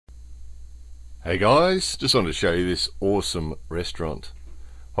Hey guys, just wanted to show you this awesome restaurant,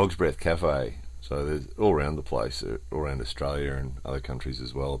 Hog's Breath Cafe. So there's all around the place, all around Australia and other countries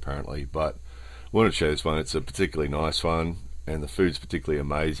as well apparently, but I wanted to show this one. It's a particularly nice one and the food's particularly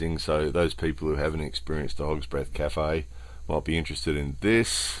amazing, so those people who haven't experienced the Hog's Breath Cafe might be interested in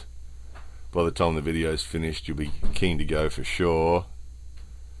this. By the time the video's finished you'll be keen to go for sure.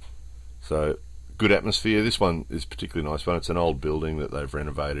 So good atmosphere. This one is a particularly nice one. It's an old building that they've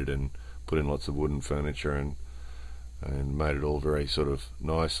renovated and put in lots of wooden furniture and made it all very sort of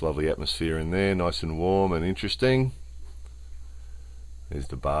nice, lovely atmosphere in there, nice and warm and interesting. There's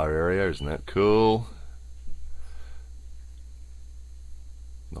the bar area, isn't that cool?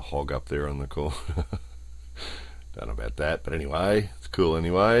 The hog up there on the corner. Don't know about that, but anyway, it's cool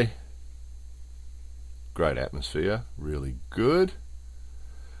anyway. Great atmosphere, really good.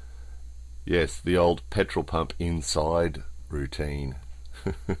 Yes, the old petrol pump inside routine.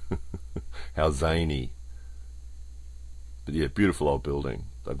 How zany. But yeah, beautiful old building.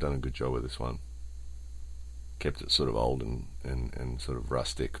 They've done a good job with this one. Kept it sort of old and sort of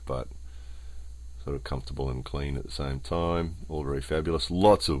rustic, but sort of comfortable and clean at the same time. All very fabulous.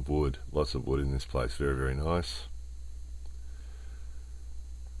 Lots of wood in this place. Very, very nice.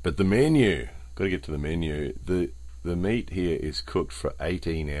 But the menu, got to get to the menu. The meat here is cooked for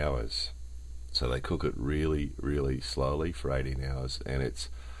 18 hours. So they cook it really, really slowly for 18 hours, and it's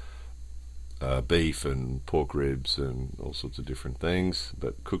beef and pork ribs and all sorts of different things,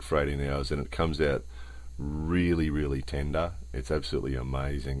 but cooked for 18 hours, and it comes out really, really tender. It's absolutely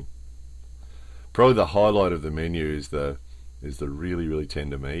amazing. Probably the highlight of the menu is the really, really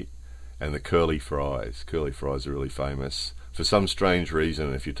tender meat and the curly fries. Curly fries are really famous. For some strange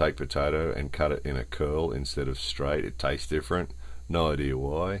reason, if you take potato and cut it in a curl instead of straight, it tastes different. No idea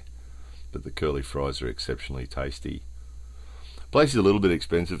why. But the curly fries are exceptionally tasty. Place is a little bit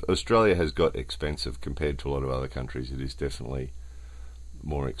expensive. Australia has got expensive compared to a lot of other countries. It is definitely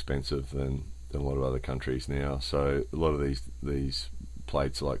more expensive than a lot of other countries now. So a lot of these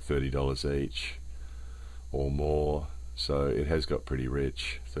plates are like $30 each or more. So it has got pretty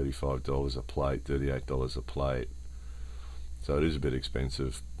rich. $35 a plate, $38 a plate. So it is a bit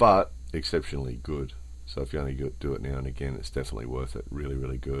expensive, but exceptionally good. So if you only do it now and again, it's definitely worth it. Really,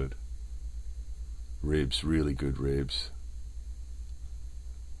 really good. Ribs, really good ribs.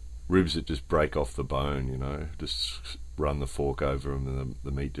 Ribs that just break off the bone, you know. Just run the fork over them and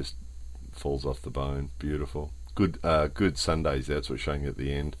the meat just falls off the bone. Beautiful. Good sundaes. That's what's showing at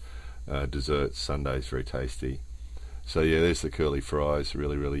the end. Desserts, sundaes, very tasty. So yeah, there's the curly fries.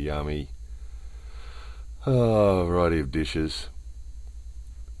 Really, really yummy. Oh, variety of dishes.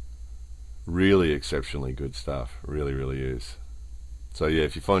 Really exceptionally good stuff. Really, really is. So yeah,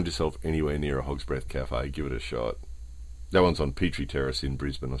 if you find yourself anywhere near a Hog's Breath Cafe, give it a shot. That one's on Petrie Terrace in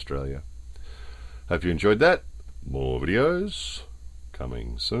Brisbane, Australia. Hope you enjoyed that. More videos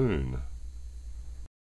coming soon.